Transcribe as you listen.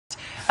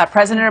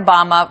President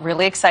Obama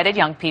really excited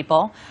young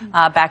people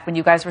back when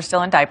you guys were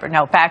still in diaper.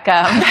 No, back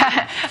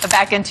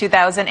back in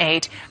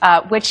 2008.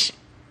 Which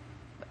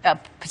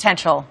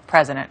potential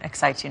president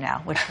excites you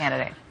now? Which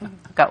candidate?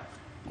 Go.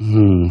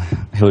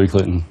 Hillary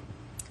Clinton.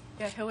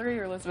 Yeah, Hillary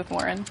or Elizabeth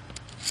Warren?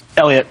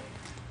 Elliot.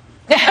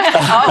 Oh,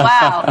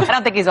 wow. I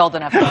don't think he's old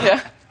enough.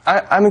 Yeah.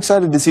 I'm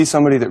excited to see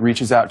somebody that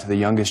reaches out to the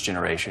youngest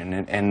generation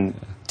and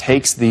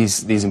takes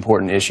these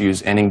important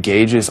issues and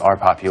engages our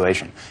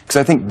population. Because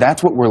I think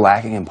that's what we're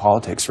lacking in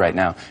politics right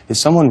now, is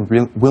someone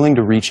willing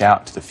to reach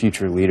out to the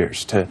future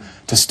leaders, to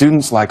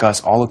students like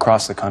us all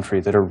across the country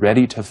that are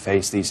ready to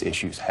face these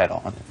issues head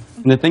on.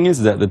 And the thing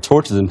is that the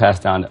torch has been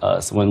passed down to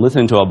us. When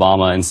listening to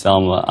Obama and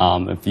Selma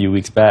a few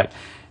weeks back,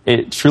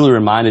 it truly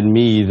reminded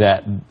me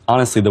that,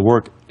 honestly, the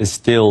work is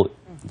still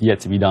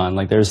yet to be done.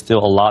 Like, there's still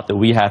a lot that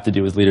we have to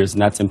do as leaders,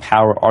 and that's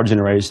empower our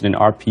generation and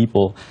our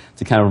people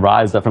to kind of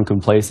rise up from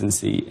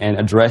complacency and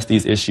address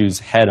these issues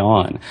head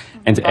on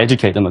and to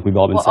educate them like we've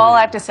all been saying. All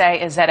I have to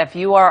say is that if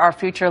you are our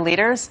future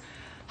leaders,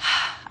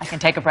 I can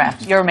take a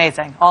breath. You're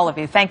amazing, all of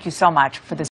you. Thank you so much for this.